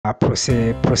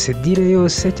procedure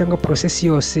yose cyangwa process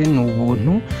yose ni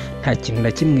ubuntu, nta kintu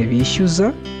na kimwe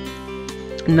bishyuza.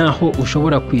 Naho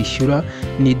ushobora kwishyura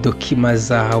ni dokima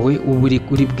zawe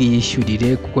uri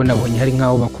bwiyishyurire, kuko nabonye hari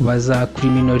nkaho bakubaza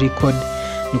criminal record,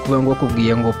 ni kuvuga ngo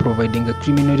kubwiye ngo providing a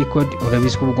criminal record,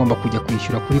 urabizi ko ugomba kujya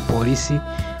kwishyura kuri polisi,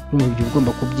 n'uburyo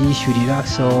ugomba kubyishyurira.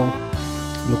 So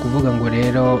ni kuvuga ngo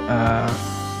rero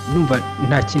numva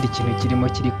nta kindi kintu kirimo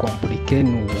kiri compliqué,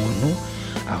 ni ubuntu.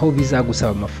 Aho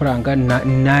bizagusaba amafaranga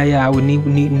na yawe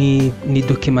ni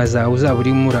dokima zawe uzaba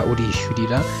urimo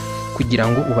urishyurira kugira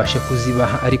ngo ubashe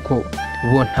kuzibaha, ariko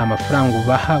bo nta mafaranga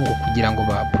ubaha ngo kugira ngo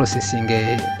ba processing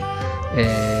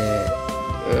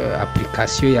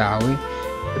application yawe,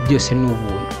 byose ni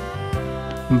ubuntu.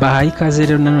 Mbahaye ikaze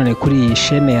rero nanone kuri iyi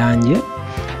chaîne yanjye.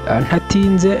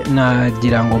 Ntatinze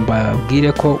nagira ngo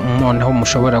mbabwire ko noneho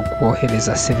mushobora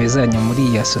kohereza CV zanyu muri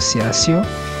iyi association.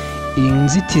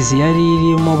 Inzitizi yari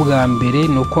irimo bwa mbere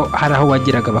nuko hari aho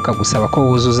wagiraga bakagusaba ko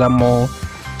wuzuzamo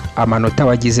amanota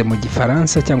wagize mu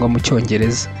Gifaransa cyangwa mu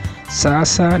Cyongereza.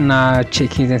 Sasa na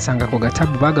checkinze nsanga ko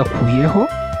gatabu bagakuyeho,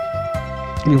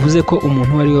 bivuze ko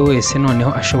umuntu wari we wese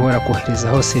noneho ashobora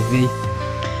koherezaho CV.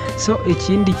 So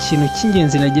ikindi kintu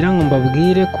cy'ingenzi nagira ngo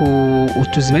mbabwire ku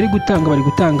utuzi bari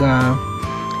gutanga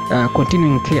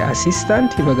continuing care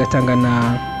assistant, bagatanga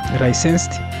na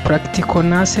licensed practical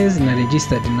nurses na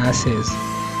registered nurses.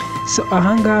 So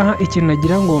ahangaha ikintu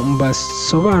nagira ngo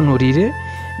mbasobanurire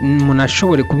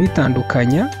munashobore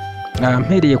kubitandukanya.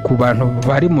 Mpereye ku bantu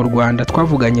bari mu Rwanda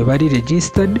twavuganye bari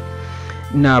registered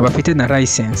na bafite na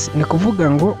license, ni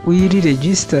kuvuga ngo uyiri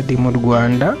registered mu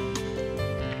Rwanda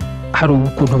hari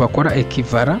ukuntu bakora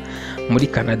equivalent muri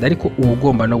Canada, ariko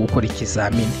ugomba no gukora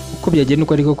ikizamini. Uko byagenda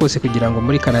uko ariko kose kugira ngo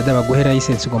muri Canada baguhe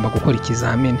license ugomba gukora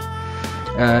ikizamini.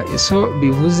 So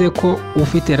bivuze ko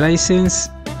ufite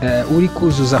license uri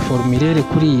kuzuza formulaire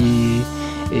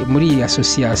muri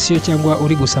association cyangwa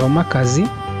uri gusabamo akazi,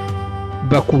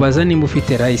 bakubaza nimba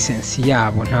ufite license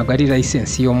yabo, ntabwo ari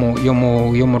license yo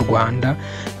mu Rwanda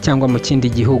cyangwa mu kindi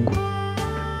gihugu.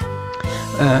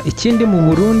 Ikindi mu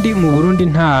Burundi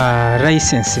nta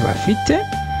license bafite,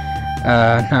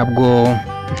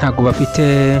 ntabwo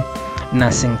bafite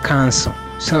nursing council.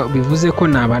 So bivuze ko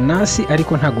nabanasi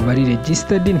ariko ntabwo bari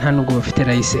registered, nta nubwo bafite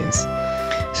license.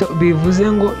 So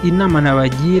bivuze ngo inama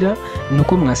nabagira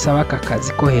nuko mwasaba aka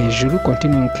kazi ko hejuru,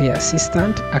 continuing care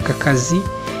assistant. Aka kazi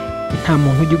nta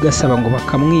muntu ujya ugasaba ngo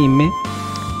bakamwime,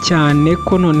 cyane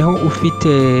ko noneho ufite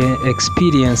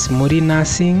experience muri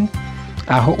nursing,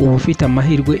 aho uba ufite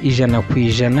amahirwe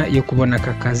 100% yo kubona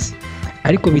aka kazi.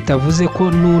 Ariko bitavuze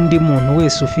ko n'undi muntu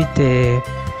wese ufite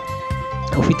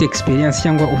experience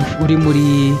cyangwa uri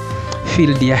muri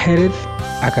field ya health,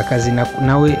 aka kazi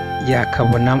nawe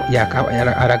yakabona,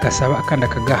 aragasaba kandi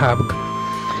akagahabwa.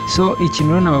 So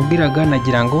ikintu nababwiraga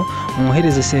nagira ngo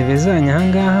muhereze CV zanyu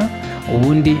ahangaha,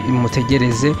 ubundi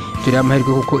mutegereze turi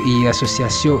amahirwe, kuko iyi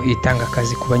association itanga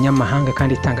akazi ku banyamahanga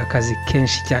kandi itanga akazi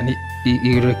kenshi cyane,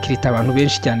 irekirita abantu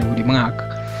benshi cyane buri mwaka.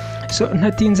 So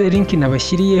ntatinze link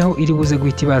nabashyiriyeho iri buze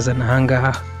guhita ibazana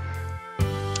ahangaha.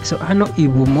 So hano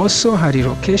ibumoso hari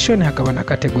location, hakaba na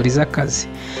category z'akazi.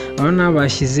 Abana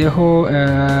bashyizeho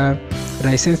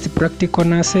licensed practical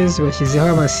nurses, bashyizeho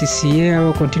aba CCA,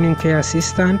 aba continuing care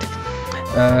assistant.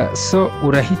 So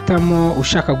urahitamo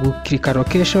ushaka guklika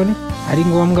location, ari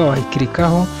ngombwa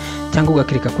wahikirikaho cyangwa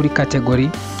ugakirika kuri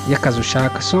category y'akazi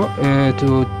ushaka. So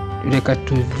reka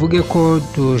tuvuge ko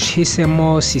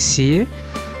dushisemo CCA,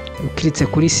 ukiritse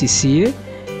kuri CCA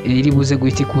iri buze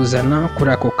guhita kuzana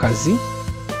kuri ako kazi.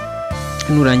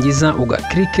 Nurangiza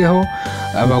ugaklikeho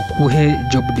abakuhe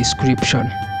job description.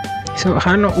 So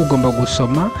hano ugomba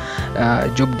gusoma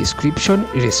job description,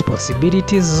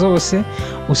 responsibilities zose,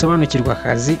 usobanukirwa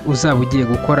akazi uzaba ugiye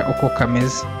gukora uko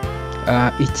kameze.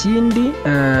 Ikindi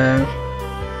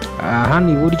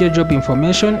hano iburyo job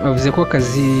information, bavuze ko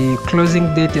akazi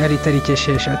closing date ari tariki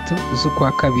 6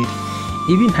 z'ukwa kabiri.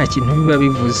 Ibi nta kintu biba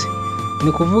bivuze,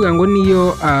 ni kuvuga ngo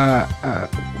niyo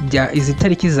izi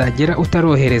tariki zagera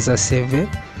utarohereza CV,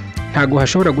 ntago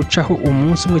hashobora gucaho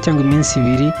umunsi umwe cyangwa iminsi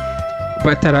 2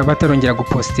 batarongera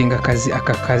gupostinga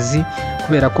aka kazi,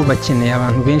 kubera ko bakeneye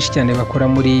abantu benshi cyane bakora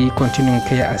muri continuing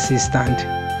care assistant.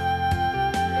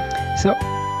 So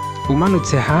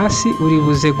umanutse hasi uri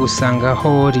buze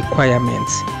gusangaho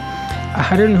requirements.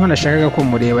 Aha rero niho nashakaga ko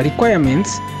mureba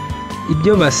requirements.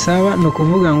 Ibyo basaba no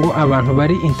kuvuga ngo abantu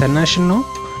bari international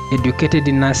educated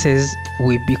nurses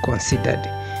will be considered.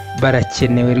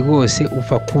 Barakenewe rwose,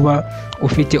 uva kuba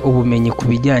ufite ubumenyi ku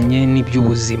bijyanye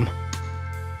n'iby'ubuzima.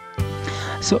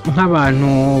 So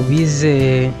nk'abantu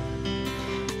bize,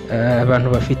 abantu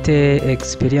bafite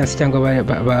experience cyangwa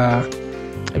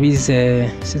bize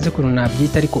sinzi ukuntu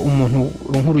nabyita ariko umuntu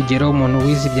nk'urugero umuntu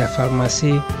wize ibya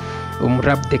farumasi,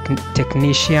 lab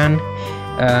technician,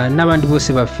 n'abandi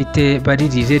bose bafite bari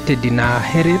related na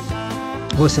health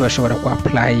bose bashobora ku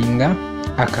applyinga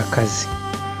aka kazi.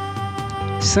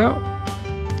 So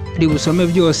uri busome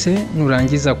byose,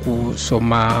 nurangiza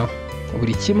gusoma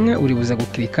buri kimwe uri buze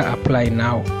gukirika apply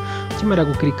now. Ukimara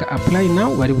gukirika apply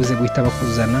now bari buze guhita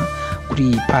bakuzana kuri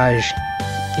iyi page.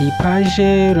 Iyi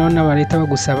page urabona bareta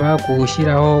bagusaba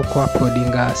gushyiraho ku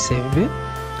uploadinga CV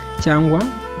cyangwa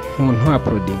umuntu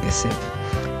uploadinga CV.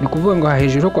 Ni kuvuga ngo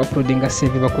hejuru ku uploadinga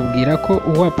CV bakubwira ko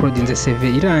uwa uploadinze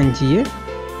CV irangiye,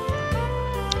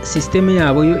 system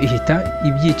yabo yo ihita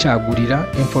ibyicagurira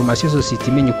information zose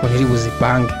itimenya ukuntu iri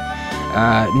buzipange.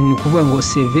 Ni kuvuga ngo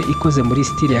CV ikoze muri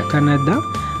style ya Canada,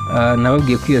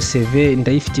 nababwiye ko iyo CV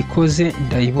ndayifite ikoze,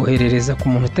 ndayiboherereza ku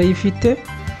muntu utayifite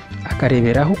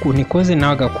akareberaho ukuntu ikoze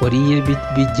nawe agakoriye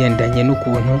bigendanye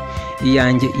n'ukuntu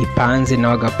iyanjye ipanze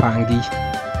nawe agapangiye.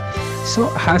 So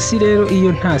hasi rero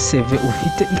iyo nta CV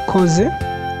ufite ikoze,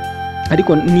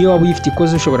 ariko niyo waba uyifite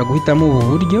ikoze ushobora guhitamo ubu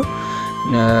buryo.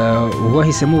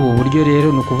 Wahisemo ubu buryo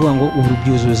rero ni ukuvuga ngo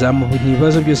ubyuzuzamo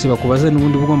ibibazo byose bakubaza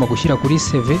n'ubundi ugomba gushyira kuri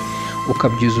CV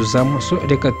ukabyuzuzamo. So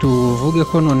reka tuvuge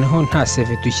ko noneho nta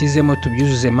CV dushyizemo,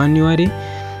 tubyuzuze manually,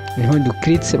 niho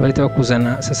dukiritse bahita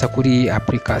bakuzana sasa kuri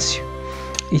application.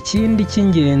 Ikindi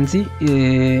cy'ingenzi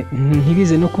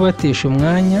ntibize no kubatesha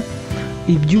umwanya,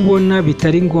 ibyo ubona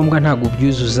bitari ngombwa ntabwo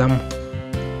byuzuzamo.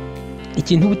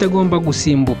 Ikintu utagomba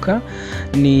gusimbuka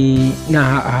ni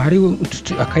hari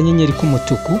akanyenyeri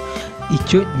k'umutuku,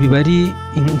 icyo biba ari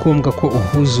ngombwa ko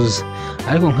uhuzuza.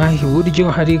 Ariko nk'aho iburyo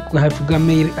havuga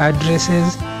mail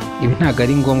addresses, ibi ntabwo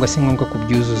ari ngombwa, si ngombwa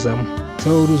kubyuzuzamo.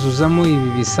 So uruzuzamo ibi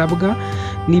bisabwa,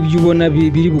 n'ibyo ubona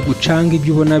biri bugucanga,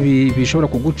 ibyo ubona bishobora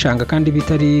kugucanga kandi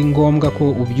bitari ngombwa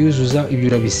ko ubyuzuza,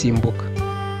 ibyo urabisimbuka.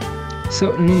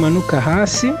 So numanuka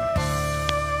hasi,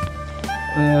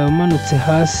 umanutse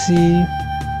hasi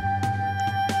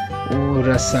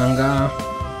urasanga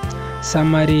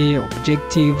summary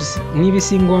objectives, niba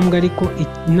si ngombwa ariko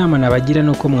inama nabagira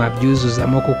nuko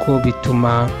mwabyuzuzamo kuko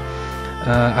bituma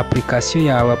application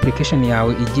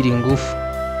yawe igira ingufu.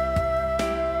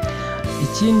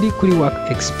 Ikindi kuri work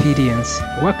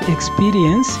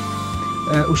experience,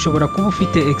 ushobora kuba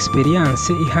ufite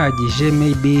experience ihagije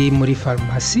maybe muri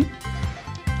farumasi,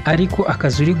 ariko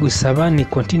akazi uri gusaba ni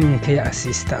continuing care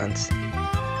assistance.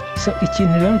 So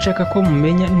ikintu rero nshaka ko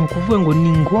mumenya ni ukuvuga ngo ni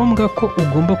ngombwa ko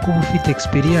ugomba kuba ufite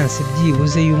experience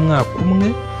byibuze y'umwaka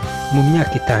umwe mu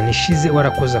myaka 5 ishize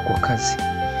warakoze ako kazi.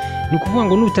 Ni ukuvuga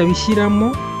ngo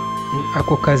nutabishyiramo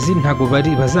ako kazi ntago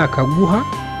bazakaguha,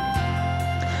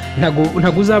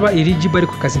 ntago uzaba eligible,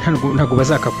 ariko kazi ntago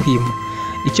bazakakwima.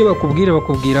 Icyo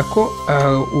bakubwira ko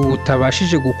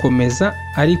utabashije gukomeza,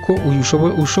 ariko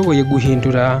ushoboye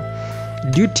guhindura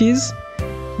duties.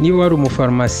 Niba wari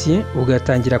umufarumasiye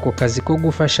ugatangira ako kazi ko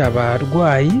gufasha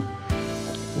abarwayi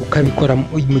ukabikora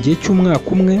mu gihe cy'umwaka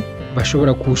umwe,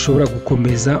 bashobora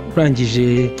gukomeza.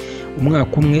 Urangije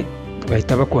umwaka umwe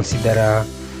bahita bakonsidera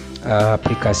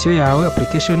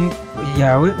application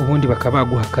yawe ubundi bakaba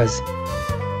baguha akazi.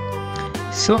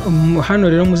 So hano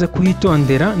rero muze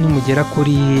kuhitondera nimugera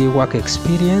kuri work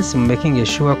experience, making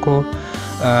sure ko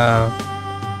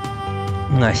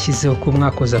mwashyizeho ko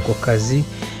mwakoze ako kazi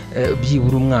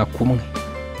byibura umwaka umwe.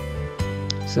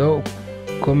 So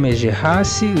komeje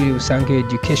hasi usanga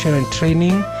education and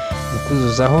training,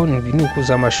 ukuzuzaho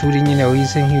nukuza amashuri nyine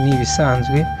wize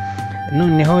nk'ibisanzwe.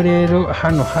 Noneho rero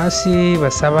hano hasi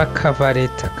basaba cover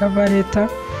letter.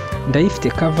 Ndayifite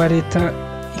cover letter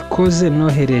ikoze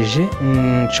nohereje,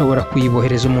 nshobora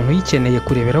kuyibohereza umuntu uyikeneye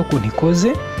kureberaho ukuntu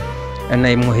ikoze,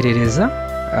 nayimwoherereza.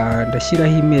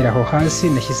 Ndashyiraho email aho hasi,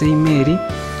 nashyizeho email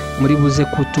muri buze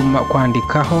kutuma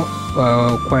kwandikaho,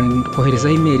 kohereza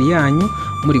email yanyu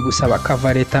muri gusaba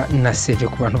cover letter na CV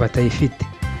ku bantu batayifite.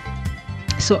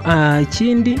 So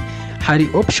ikindi hari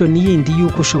option yindi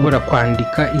yuko ushobora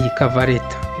kwandika iyi cover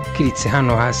letter. Ukiritse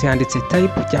hano hasi handitse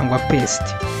type cyangwa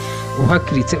paste,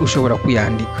 uhakiritse ushobora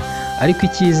kuyandika, ariko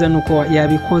icyiza nuko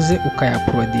yabikoze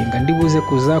ukayaploadinga. Ndibuze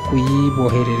kuza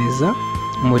kuyiboherereza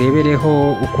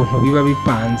murebereho ukuntu biba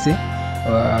bipanze,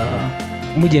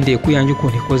 mugendeye kuyanjye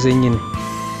ukuntu ikoze nyine.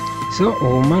 So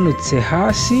umanutse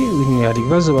hasi hari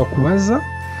ibibazo bakubaza.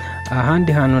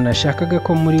 Ahandi hantu nashakaga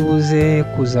ko muri buze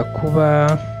kuza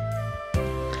kuba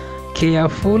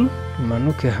careful,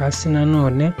 manuke hasi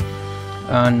nanone.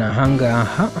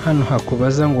 Nahangaha hano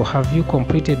hakubaza ngo have you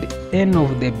completed any of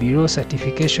the bureau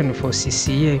certification for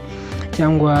CCA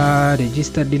cyangwa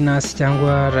registered nurse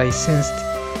cyangwa licensed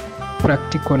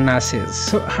practical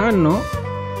nurses. So hano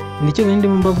nicyo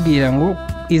ndimo mbabwira ngo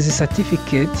izi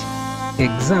certificate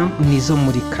exam nizo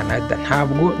muri Canada,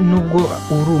 ntabwo nubwo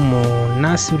uri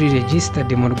umunasi uri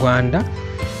registered mu Rwanda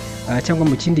cyangwa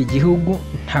mu kindi gihugu,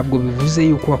 ntabwo bivuze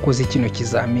yuko wakoze kino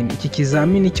kizamini. Iki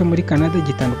kizamini cyo muri Canada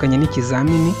gitandukanye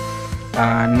n'ikizamini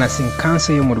nursing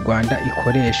council yo mu Rwanda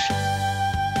ikoresha.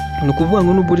 Ni ukuvuga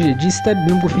ngo nubwo uri registered,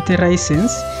 nubwo ufite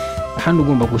license, hano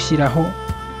ugomba gushyiraho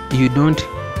you don't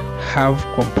have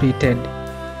completed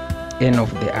any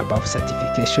of the above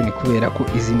certification, kubera ko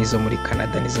izi nizo muri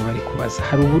Canada nizo bari kubaza.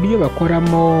 Hari uburyo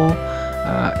bakoramo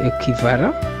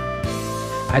equivalent,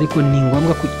 ariko ni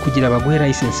ngombwa kugira baguhe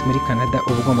license muri Canada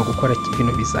uba ugomba gukora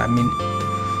bino bizamini.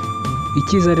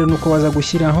 Ikiza rero nuko waza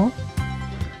gushyiraho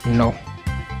no,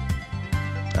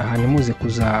 aha ntimuze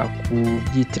kuza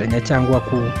kubyitiranya cyangwa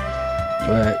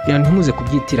ntimuze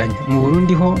kubyitiranya. Mu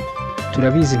Burundi ho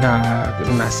turabizi nta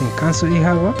nursing council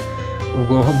ihaba,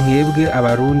 ubwo mwebwe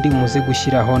abarundi muze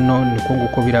gushyiraho no, niko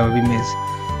nguko biraba bimeze.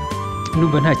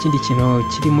 Numva nta kindi kintu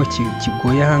kirimo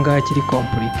kigoye ahangaha kiri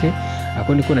compliqué,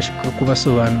 ako niko nashaka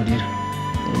kubasobanurira.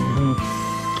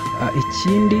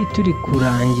 Ikindi turi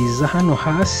kurangiza hano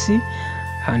hasi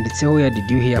handitseho where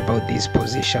did you hear about this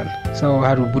position. So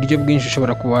hari uburyo bwinshi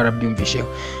ushobora kuba warabyumvisheho.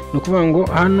 Ni ukuvuga ngo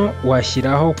hano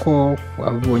washyiraho ko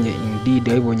wabonye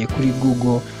Indeed, wabonye kuri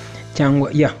Google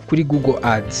cyangwa kuri Google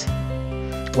Ads.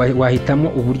 Wahitamo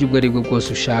uburyo ubwo aribwo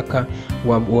bwose ushaka,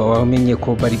 wamenye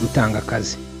ko bari gutanga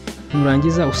akazi.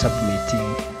 Nurangiza usubmitting,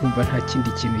 umva nta kindi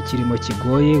kintu kirimo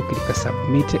kigoye, ukirika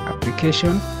submit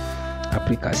application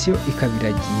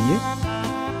ikabiragiye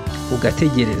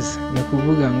ugategereza. Ni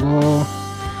ukuvuga ngo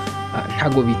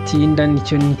ntago bitinda,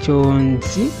 nicyo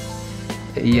nzi.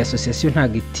 Iyi association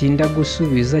ntago itinda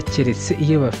gusubiza, keretse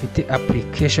iyo bafite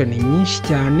application nyinshi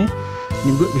cyane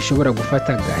nibwo bishobora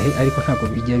gufata gahe, ariko ntago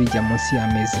bijya munsi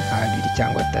y'amezi 2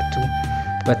 cyangwa 3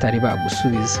 batari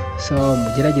bagusubiza. So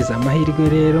mugerageza amahirwe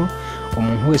rero,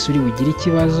 umuntu wese uri bugira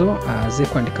ikibazo aze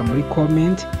kwandika muri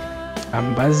comment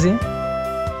ambaze,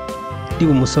 ndi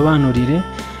bumusobanurire.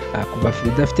 Kuba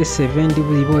udafite CV ndi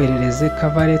buyiboherereze,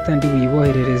 cover letter ndi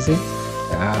buyiboherereze.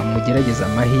 Mugerageza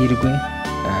amahirwe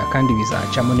kandi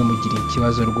bizacamo. Nimugira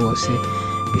ikibazo rwose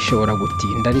bishobora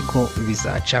gutinda, ariko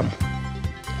bizacamo.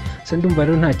 So ndumva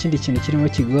rero nta kindi kintu kirimo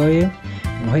kigoye.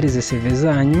 Muhereze CV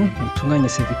zanyu, mutunganye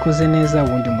CV ikoze neza,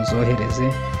 ubundi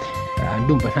muzohereze.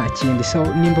 Ndumva nta kindi. So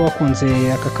nimba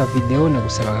wakunze aka video,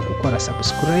 nagusabaga gukora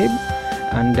subscribe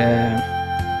and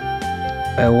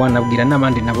wanabwira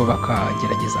n'abandi nabo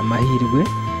bakagerageza amahirwe.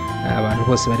 Abantu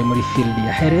bose bari muri field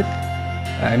ya health,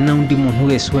 n'undi muntu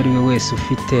wese uwo ari we wese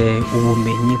ufite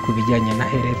ubumenyi ku bijyanye na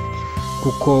health,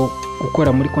 kuko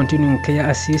gukora muri continuing care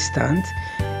assistant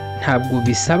ntabwo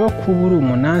bisaba kuba uri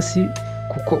umunasi,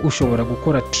 kuko ushobora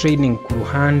gukora training ku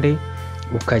ruhande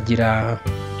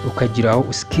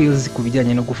ukagiraho skills ku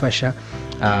bijyanye no gufasha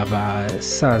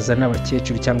abasaza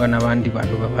n'abakecuru cyangwa n'abandi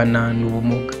bantu babana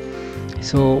n'ubumuga.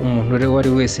 So umuntu rero wari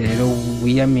wese rero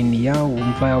wiyaminiya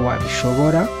wumva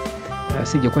wabishobora,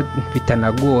 sibyo ko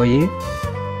bitanagoye,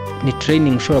 ni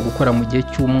training ushobora gukora mu gihe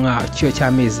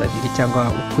cy'amezi 2 cyangwa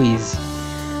ukwezi.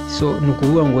 So ni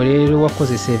ukuvuga ngo rero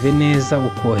wakoze CV neza,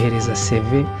 ukohereza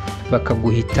CV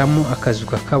bakaguhitamo akazi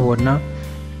ukakabona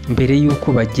mbere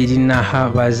y'uko bagira inaha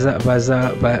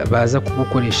baza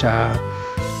kugukoresha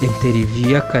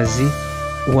interview y'akazi,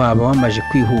 waba wamaje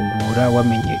kwihugura,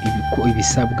 wamenye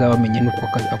ibisabwa, wamenye nuko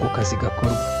ako kazi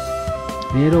gakorwa.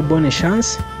 Rero bonne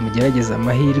chance, mugerageza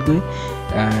amahirwe.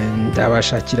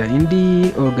 Ndabashakira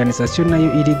indi organisation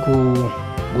nayo iri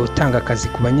gutanga akazi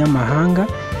ku banyamahanga,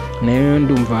 nayo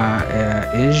ndumva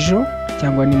ejo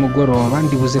cyangwa nimugoroba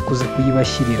ndibuze kuza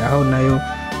kuyibashyiriraho, nayo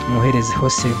muherezeho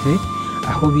CV.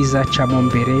 Aho bizacamo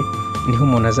mbere niho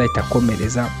umuntu azahita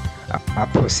akomereza.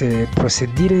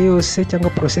 Procedure yose cyangwa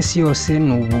process yose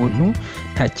ni ubuntu,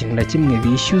 nta kintu na kimwe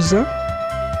bishyuza.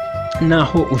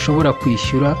 Naho ushobora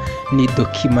kwishyura ni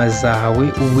dokima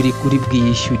zawe uri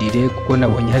bwiyishyurire, kuko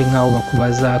nabonye hari nkaho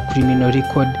bakubaza criminal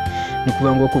record. Ni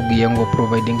kuvuga ngo kubwiye ngo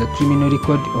providing a criminal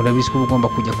record, urabizi ko ugomba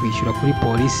kujya kwishyura kuri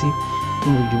polisi,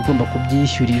 n'uburyo ugomba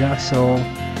kubyishyurira. So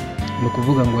ni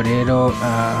ukuvuga ngo rero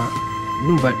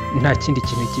numva nta kindi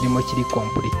kintu kirimo kiri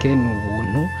compliqué, ni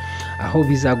ubuntu. Aho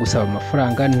bizagusaba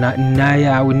amafaranga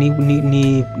nayawe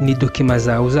ni dokima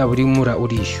zawe uzaba urimo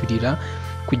urishyurira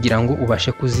kugira ngo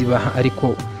ubashe kuzibaha,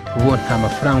 ariko bo nta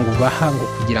mafaranga ubaha ngo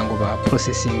kugira ngo ba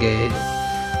processing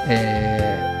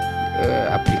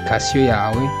application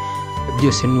yawe,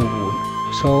 byose ni ubuntu.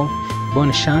 So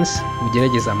bonne chance,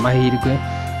 mugerageza amahirwe.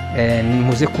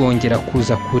 Muze kongera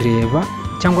kuza kureba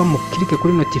cyangwa mukirike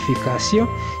kuri notification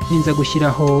ninza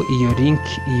gushyiraho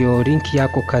iyo link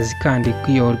yako kazi kandi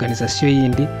kwiyo organisation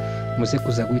yindi, muze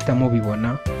kuza guhita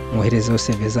mubibona mwoherezeho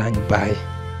seve zanyu.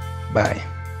 Bye.